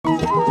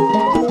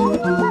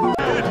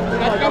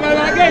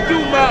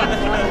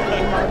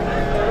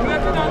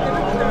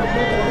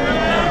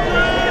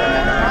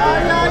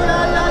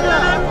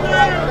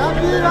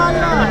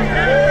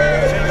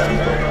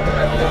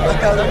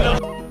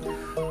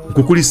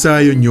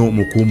kukulisaayo nnyo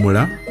mu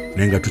kuwummula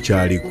naye nga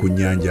tukyali ku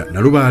nnyanja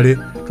Nalubaale,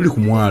 tuli ku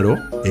mwalo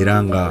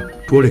era nga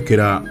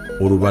twolekera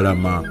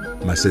olubalama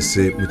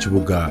Masese mu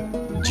kibuga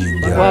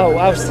Jinja. Wow,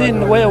 I've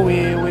seen where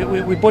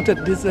we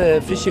boated these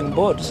fishing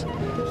boats.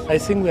 I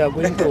think we are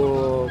going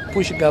to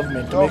push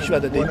government to make sure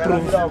that they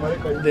improve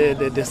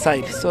the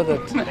site so that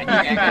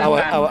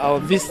our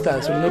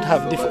visitors will not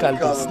have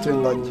difficulties to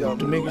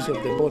make use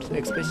of the boats,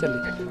 especially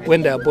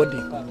when they are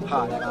boarding.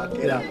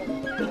 Yeah.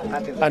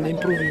 And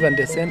improve even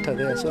the center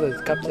there so that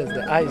it captures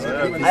the eyes of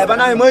the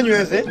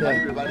visitors. Yeah.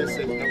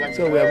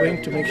 So we are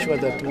going to make sure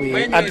that we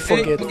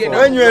advocate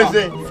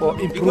for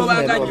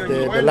improvement of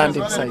the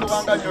landing sites.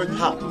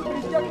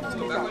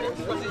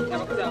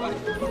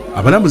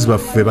 Abalambuzi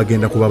baffe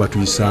bagenda kuba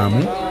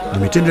batuyisaamu mu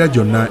mitendera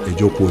gyonna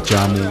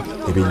egy'okwokyamu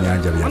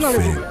ebyennyanja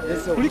byaffe.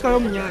 Kulikayo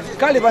mu nnyanja.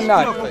 Kale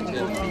bannange.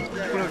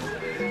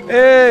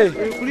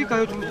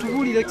 Kulikayo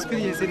tubuulire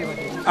experience eri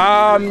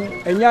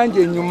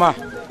ennyanja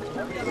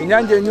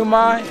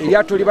enyuma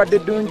eryato libadde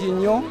ddungi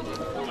nnyo.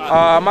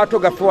 Amaato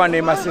gaffe wano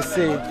e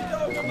Masese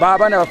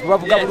baabana baffe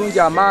bavuga bulungi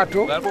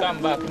amaato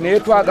naye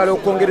twagala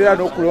okwongerera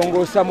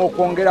n'okulongoosamu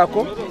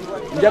okwongerako.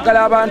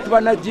 Njagala abantu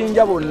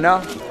bannajjinja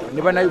bonna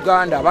ne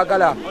bannayuganda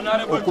abagala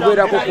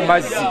okubeerako ku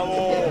mazzi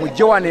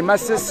mujje wano e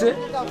Masese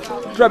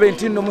tulabe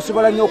nti nno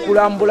musobola nnyo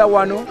okulambula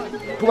wano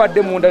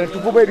tubadde munda ne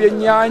tuvuba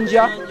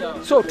ebyennyanja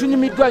so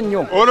tunyumiddwa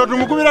nnyo. Olwo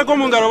tumukubirako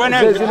mu ngalo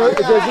banange. Ezimu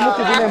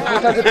kuzina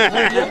empuuta ze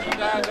tuvudde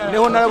ne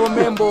Hon.Nabirah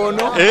Membo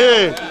ono.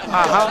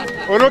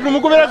 Olwo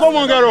tumukubirako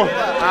mu ngalo.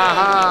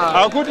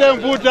 Akutte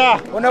empuuta.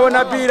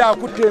 Hon.Nabirah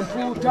akutte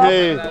empuuta.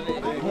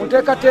 Mu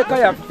nteekateeka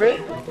yaffe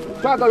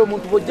twagala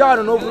omuntu bw'ojja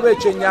wano n'ovuba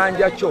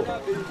ekyennyanja kyo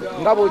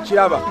nga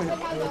bw'okiraba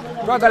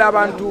twagala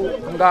abantu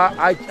nga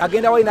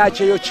agenda wali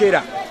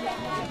n'akyeyokera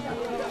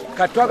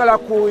kati twagala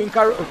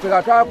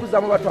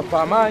kuzaamu batwaffe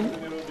amaanyi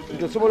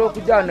nti osobola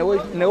okujja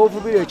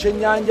newovubira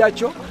ekyennyanja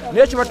kyo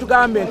naye kye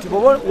batugambe nti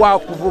bw'oba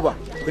wakuvuba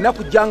olina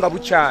kujja nga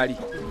bukyali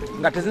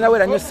nga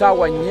tezinawera nnyo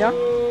essaawa 4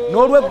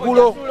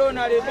 n'olweggulo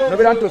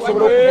nobeera nti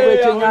osobola okuvuba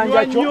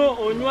ekyennyanja kyo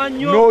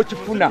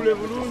n'okifuna.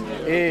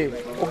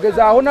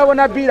 Ogezaaho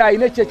Hon.Nabirah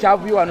alina ekyo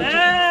ekyavubye wano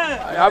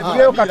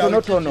avubyeyo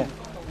katonotono.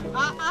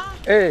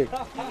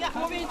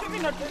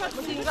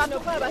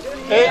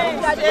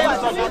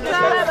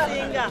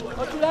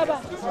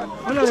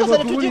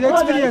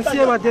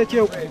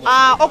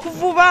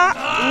 Okuvuba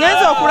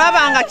ngenza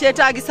okulaba nga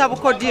kyetaagisa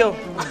bukodyo.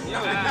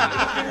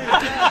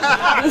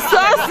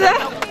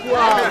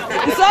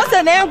 Nsoose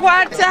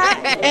nenkwata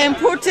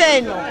empuuta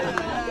eno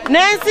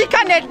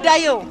nensika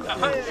neddayo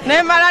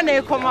nemala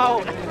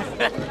nekomawo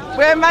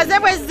bwe maze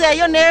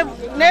bwezzeeyo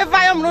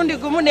nevaayo omulundi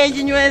gumu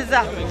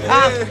nenginyweza.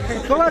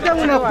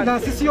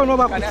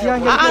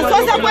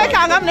 Nsoose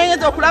kwekangamu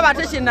nayinza okulaba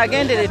ate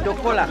kyenagenderedde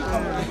okukola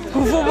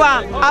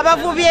kuvuba.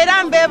 Abavubi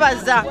era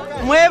mbeebaza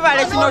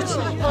mwebale kino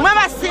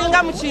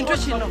mwebasinga mu kintu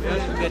kino.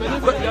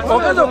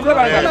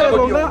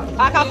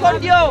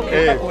 Akakodyo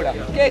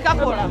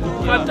kekakola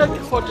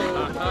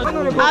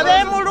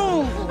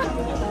ab'emulungu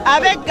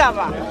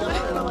abeggaba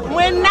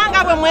mwenna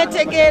nga bwe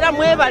mwetegeera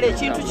mwebale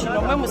ekintu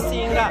kino mwe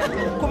musinga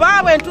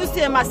kuba bwe ntuusi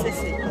e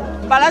Masese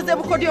balaze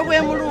bukodyo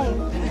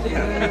bw'emulungu.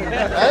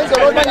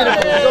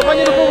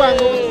 Omanyirivu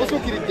bwange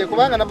busuukiridde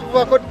kubanga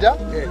nabuvako dda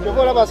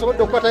kyova olaba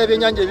asobodde okukwatayo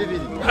ebyennyanja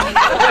ebibiri.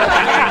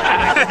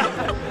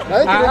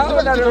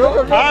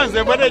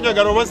 Nze mbadde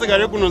njagala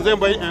obasigale kuno nze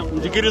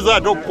njikiriza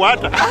ate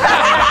okukwata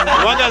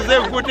kubanga nze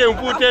nkutte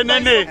empuuta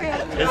enene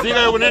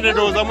esingayo obunene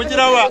ndowooza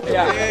mukiraba.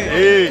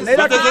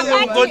 Batezeza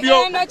obukodyo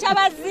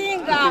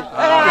kyabazinga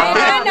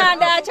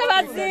enanda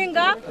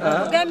yakyabazinga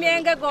tugemye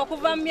engege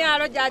okuva mu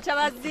myalo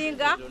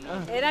gyakyabazinga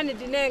era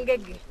nidina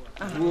engege.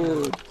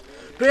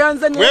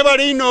 Tuyanze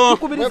nnyo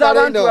tukubiriza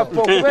abantu baffe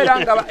okubeera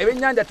nga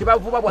ebyennyanja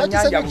tebavuba bwa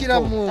nnyanja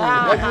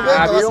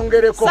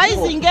byongereko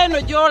sayizi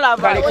ng'eno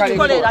gy'olaba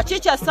ogikolera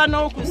kikyassa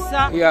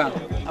n'okussa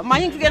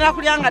amanyi tugenda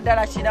kulyanga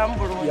ddala kiramu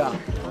bulungi.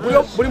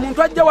 Buli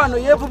muntu ajja wano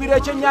yeevubira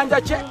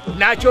ekyennyanja kye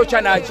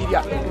n'akyokya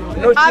n'akirya.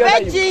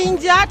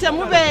 Ab'ejjinja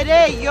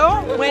temubeera eyo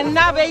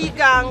mwenna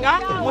abeeyiganga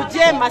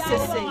mujje e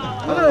Masese.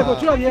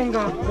 Tulabye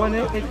nga wano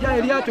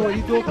eryato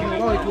weritookinga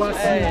oba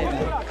wetwasinga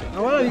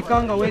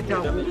awalabika nga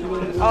weetaaga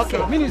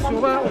okulongoosa. Minisita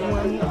oba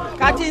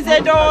kati nze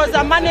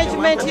ndowooza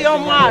management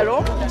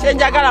y'omwalo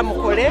kyenjagala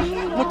mukole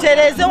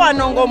mutereeze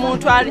wano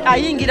ng'omuntu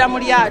ayingira mu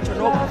lyato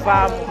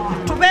n'okuvaamu.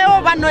 Tubeewo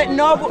oba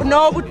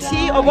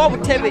n'obuti oba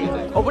obutebe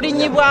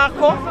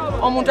obulinyibwako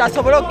omuntu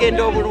asobole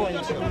okugenda obulungi.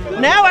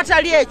 Naye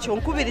watali ekyo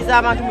nkubiriza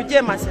abantu mujje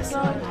e Masese.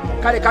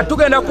 Kale kati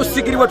tugenda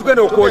kusigiribwa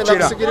tugenda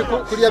okwokyera.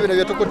 Kulya bino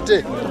bye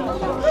tukutte.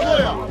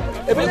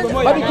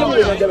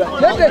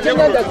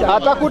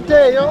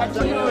 Atakutteeyo.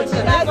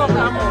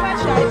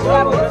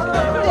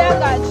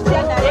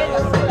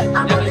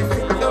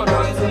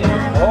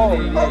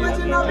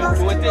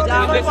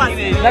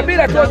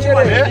 Nabirah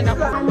twokyere.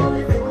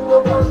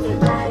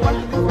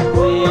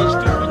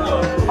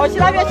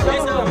 Okirabye ekyo.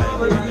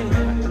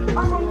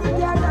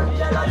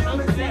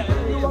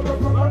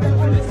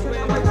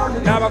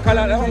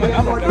 N'abakalala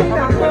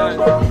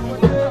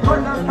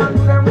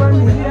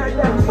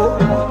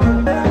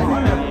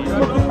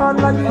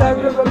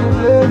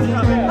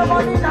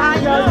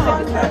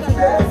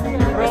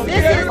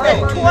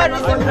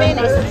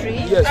Ministry,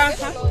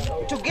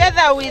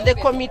 together with the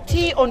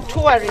Committee on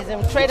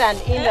Tourism, Trade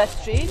and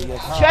Industry,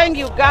 showing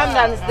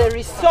Ugandans the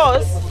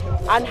resource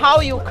and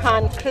how you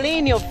can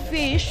clean your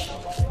fish.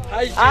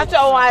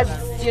 Afterwards,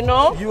 you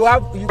know,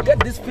 you get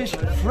this fish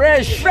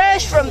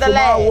fresh from the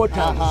lake.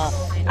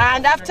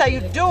 And after you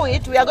do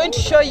it, we are going to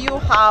show you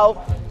how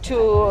to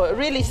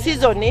really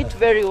season it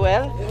very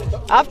well.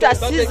 After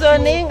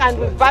seasoning and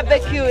we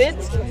barbecue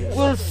it,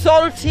 we'll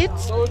salt it,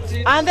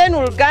 and then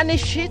we'll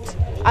garnish it,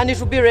 and it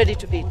will be ready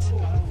to eat.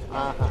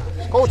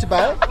 Caught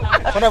by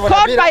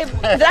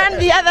than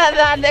the other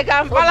than the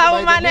Kampala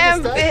woman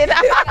MP.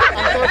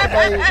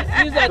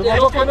 These are the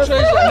local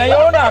treasures.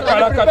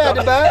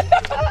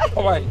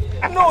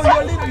 No,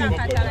 you're leaving.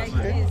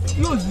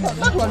 Use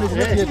this one is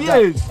not yet.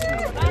 Yes.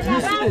 You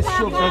see the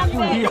shop that's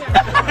still here.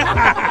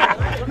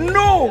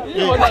 No.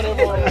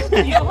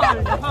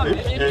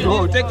 No,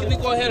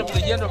 technical help, the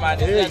gentleman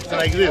is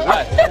like this.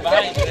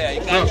 Behind there, he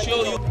can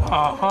show you.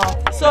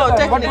 So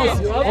technical.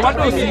 What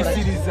does he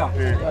see?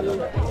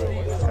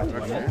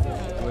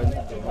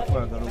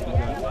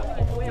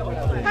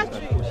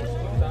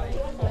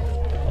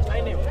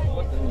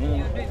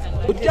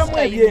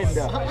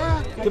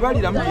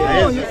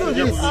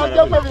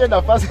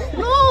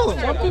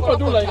 Some people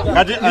do like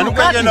that.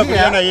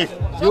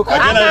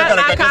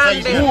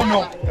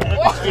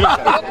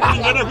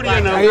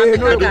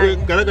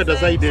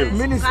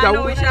 Minister,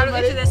 we shall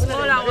get to the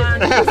smaller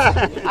one.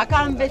 I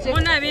can't bet you. I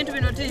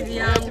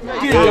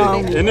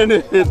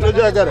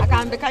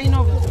can't bet you.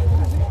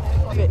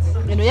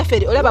 Eno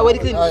yaffe olaba weri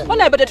clean.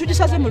 Ona bade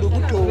tukisaze mu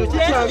lubuto.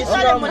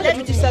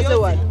 Tukisaze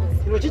wali.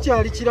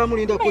 Kikyali kiramu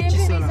linda ko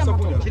kisala.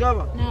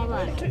 Kiraba.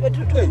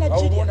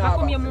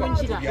 Akomye mu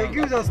njira. The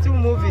gears are still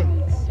moving.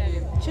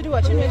 Kiri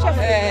wa kino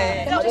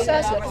ekyafe.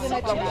 Tukisaze.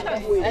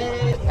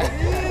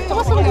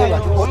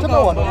 otema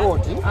wano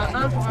boti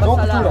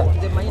n'okutula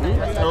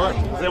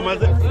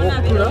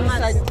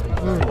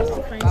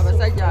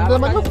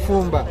ndemanyi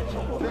okufumba.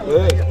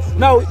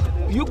 Now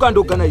Uganda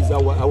organize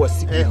our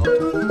sick.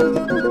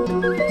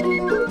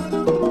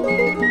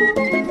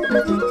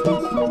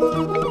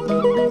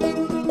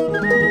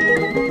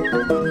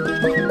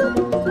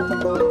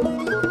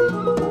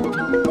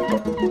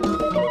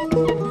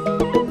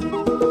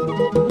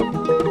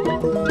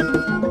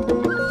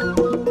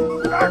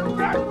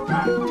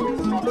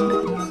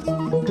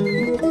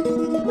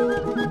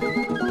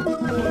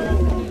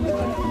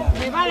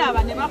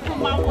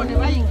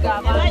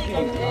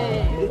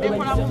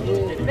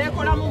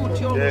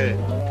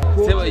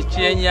 Sebo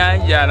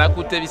ekyenyanja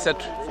nakutte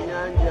bisatu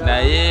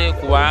naye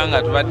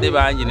kubanga tubadde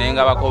bangi naye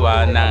nga bako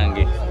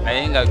banange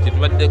naye nga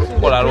tubadde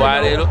kukola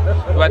lwaleero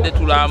tubadde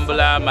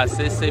tulambula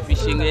Masese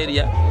fishing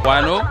area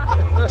wano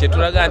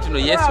kyetulaga nti no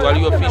yes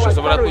waliwo fish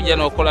osobola kujja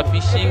n'okola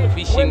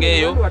fishing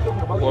eyo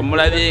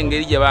omulabye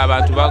engeri gye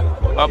abantu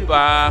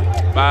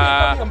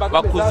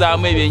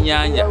bakuzaamu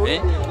ebyennyanja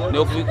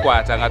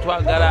n'okubikwata nga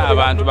twagala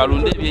abantu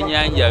balunde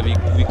ebyennyanja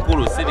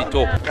bikulu si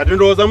bito. Kati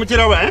ndowooza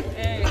mukiraba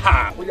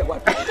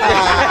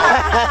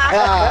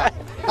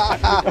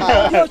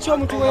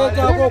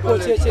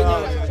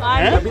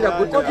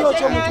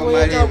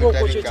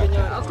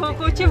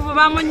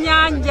Kukivuba mu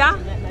nnyanja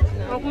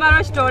okumala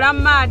okitoola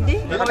mu maaddi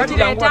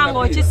okireeta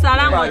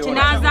ng'okisala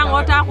ng'okinaaza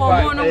ng'otaako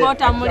omuunu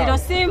ng'ota mu muliro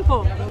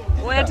simple.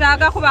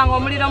 Weetaaga kuba nga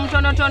omuliro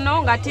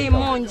mutonotono nga ti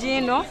mungi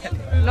ino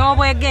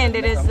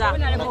n'obwegendereza.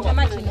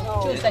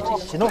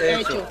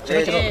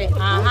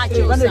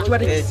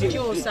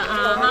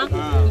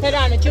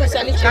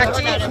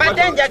 Kati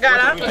badde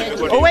njagala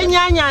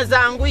ow'ennyaanya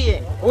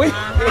zanguye.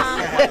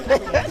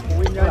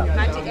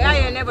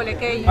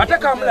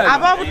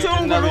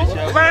 Ab'obutungulu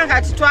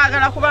kubanga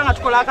titwagala kubanga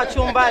tukola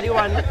akacumbaali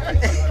wano.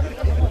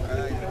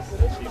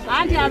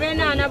 Anti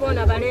ab'enaana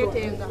boona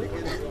baleetenga.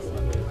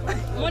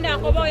 Munda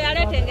akoba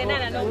oyaleetenge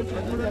enaana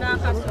n'obutungulu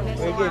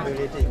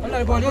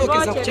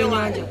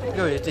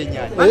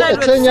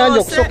ekyenyanja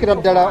okusookera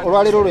ddala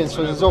olwaleero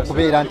olw'ensonzi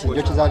okubeera nti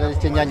njo kizaagala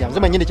ekyenyanja nze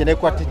manyini kye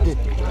neekwatidde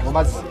mu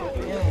mazzi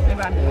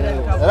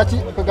era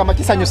kagamba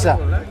kisanyusa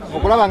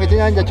okulaba nga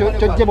ekyenyanja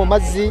kyojje mu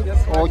mazzi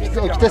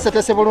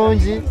okiteeseteese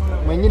bulungi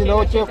mwenyini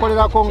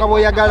n'okyekolerako nga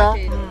bw'oyagala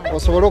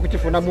osobole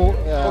okukifunamu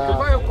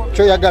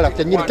kyoyagala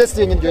kyenyini testi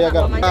yenyini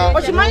gyoyagala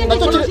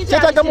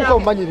kyetagamuko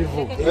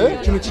omumanyirivu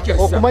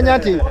okumanya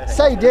nti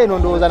saidi eno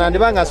ndowooza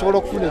nandibanga asobola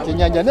okufuna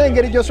ekyenyanja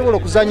n'engeri gy'osobola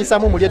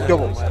okuzanyisamu muli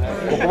eddobo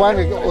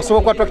okubanga osobola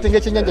okukwatirakitinga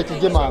ekyenyanja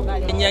kijje mangu.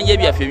 Ennyanja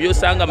byaffe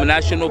byosanga mu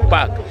national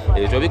park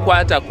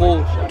tobikwatako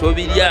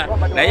tobirya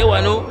naye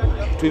wano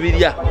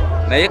tubirya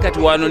naye kati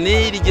wano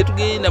neeri gye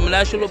tugenda mu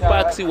national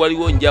parks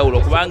waliwo njawulo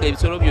kubanga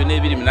ebisolo byonna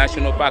ebiri mu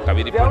national park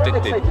biri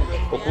protected.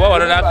 Okuba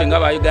wano naffe nga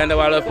ba Uganda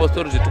Wildlife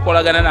Authority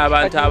tukolagana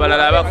n'abantu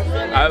abalala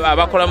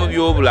abakola mu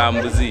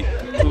byobulambuzi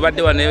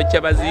tubadde wano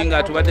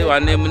Kyabazinga, tubadde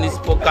wano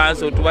Municipal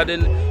Council, tubadde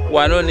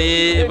wano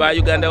ne ba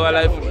Uganda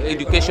Wildlife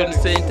Education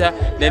Center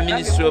ne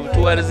Ministry of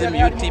Tourism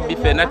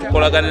UTB fena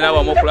tukolaganira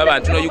awamu okulaba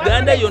nti no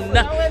Uganda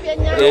yonna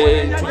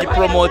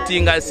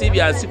tugipromotinga si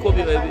byansiko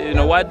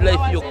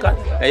wildlife yokka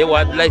naye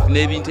wildlife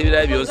n'ebintu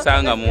ebirala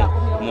byonsanga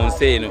mu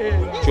nsi eno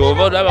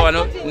kyova olaba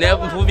wano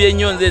nenvubi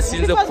ennyonzi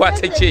esinze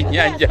okukwata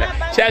ekyennyanja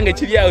kyange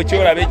kiri awo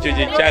kyolaba ekyo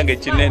kye kyange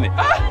kinene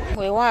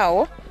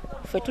weewaawo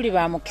ffe tuli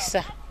ba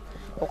mukisa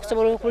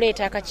okusobola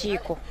okuleeta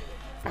akakiiko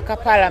aka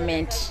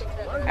palamenti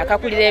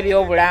akakulira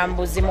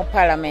ebyobulambuzi mu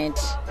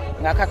palamenti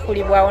nga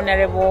kakulibwa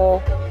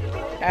Hon.Nabirah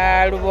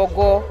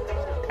Lubogo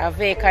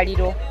ava e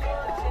Kaliro.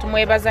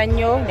 Tumwebaza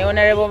nnyo ne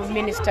Hon.Nabirah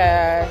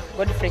Minister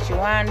Godfrey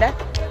Kiwanda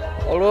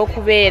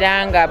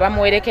olw'okubeera nga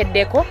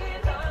bamuwerekeddeko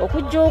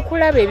okujja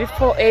okulaba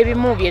ebifo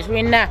ebimu bye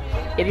tulina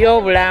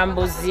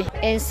ebyobulambuzi.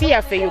 Ensi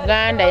yaffe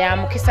Uganda ya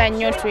mukisa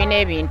nnyo, tulina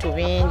ebintu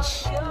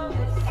bingi,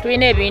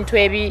 tulina ebintu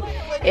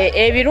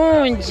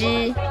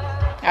ebirungi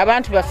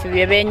abantu baffe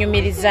bye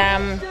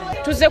beenyumirizaamu.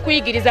 Tuze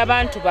kuyigiriza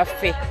abantu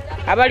baffe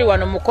abali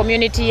wano mu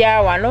community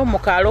ya wano mu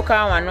kaalo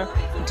ka wano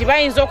nti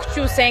bayinza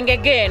okukyusa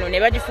engege eno ne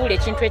bagifuula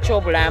ekintu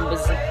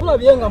ekyobulambuzi.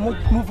 Tulabye nga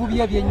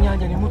muvubya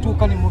byennyanja ne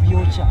mutuuka ne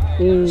mubyokya.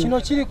 Kino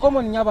kiri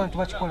common nnyo abantu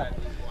bakikola?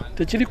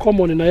 Tekiri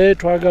common, naye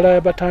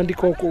twagala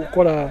batandika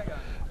okukola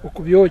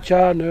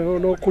okubyokya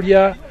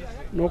n'okulya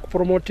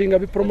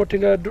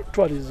n'okupromotinga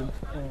tourism.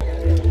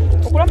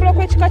 Okulambula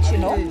kw'ekika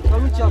kino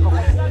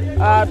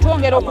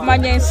twongera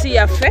okumanya ensi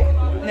yaffe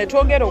ne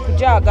twongera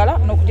okujaagala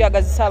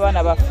n'okujagazisa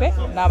abaana baffe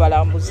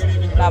n'abalambuzi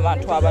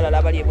n'abantu abalala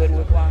abali ebweru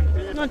w'eggwanga.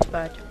 Not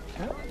bad.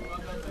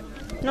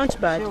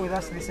 Not bad. Share with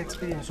us this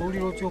experience.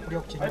 Owulira otya okulya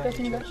ku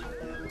kyennyanja?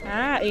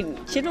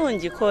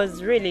 Kirungi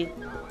because really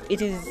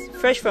it is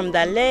fresh from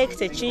the lake.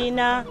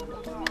 Techina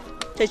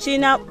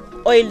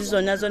oil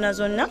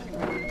zonna.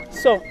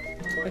 So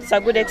it's a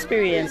good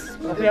experience.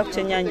 Okulya ku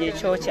kyennyanja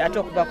ekyokye ate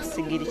okuva ku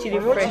sigiri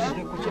kiri fresh.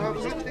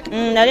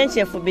 Nali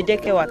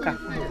nkyenfubiddeko ewaka.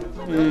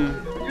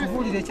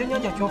 Tubuulire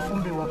ekyennyanja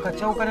ky'ofumba ewaka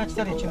kyawukana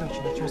kitale kino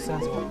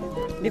ky'osanze wano?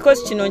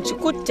 Because kino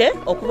nkikutte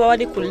okuva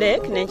wali ku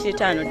lake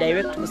n'enkiyitaano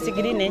direct ku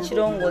sigiri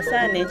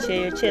n'enkirongoosa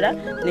n'enkyeyokyera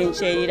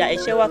n'enkyerira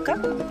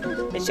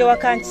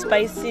ekyewaka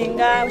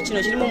nkispicinga kino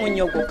kirimu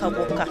munnyo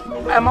gwokka.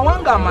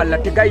 Amawanga amalala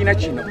tegayina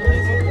kino.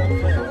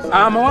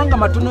 Amawanga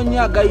matono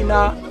nnyo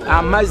agayina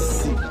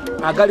amazzi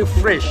agali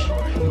fresh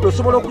nti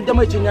osobola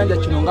okugyamu ekyennyanja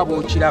kino nga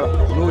bw'okiraba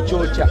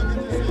n'okyokya.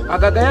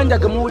 Agagayanja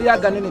gemuwuli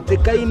aganene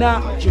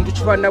tegayina kintu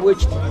kifaanana bwe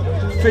kiti.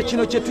 Ffe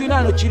kino kye tulina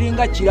wano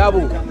kiringa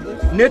kirabo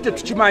naye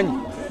tetukimanyi.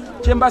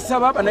 Kye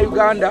mbasaba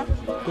bannayuganda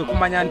kwe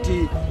kumanya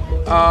nti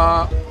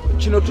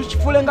kino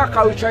tukifuule nga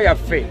culture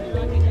yaffe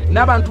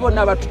n'abantu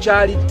bonna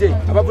abatukyalidde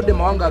abavudde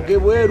mawanga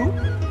ag'ebweru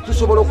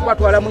tusobola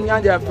okubatwala mu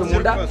nnyanja yaffe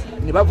munda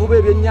ne bavuba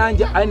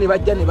ebyennyanja aye ne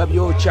bajja ne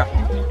babyokya.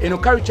 Eno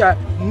culture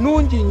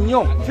nnungi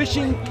nnyo.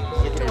 Fishing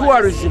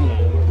tourism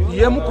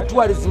yemu ku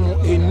tourism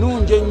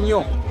ennungi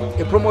ennyo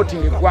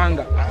epromoting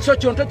eggwanga. So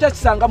kino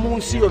tokyakisanga mu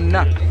nsi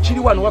yonna, kiri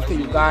wano waffe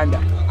Uganda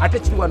ate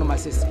kiri wano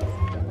Masese.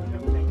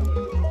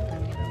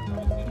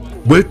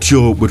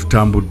 Bwetyo bwe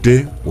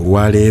tutambudde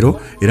olwaleero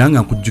era nga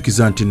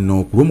nkujjukiza nti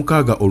nno ku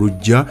lw'omukaaga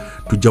olujja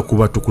tujja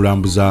kuba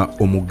tukulambuza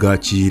omugga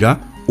Kiyira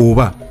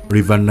oba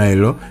River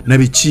Nile na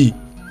biki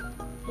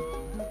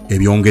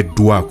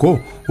ebyongeddwako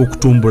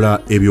okutumbula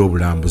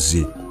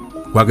ebyobulambuzi.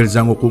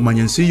 Kwagalizanga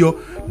okumanya ensi yo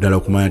ddala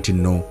okumanya nti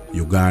nno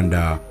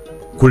Uganda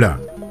Ekkula.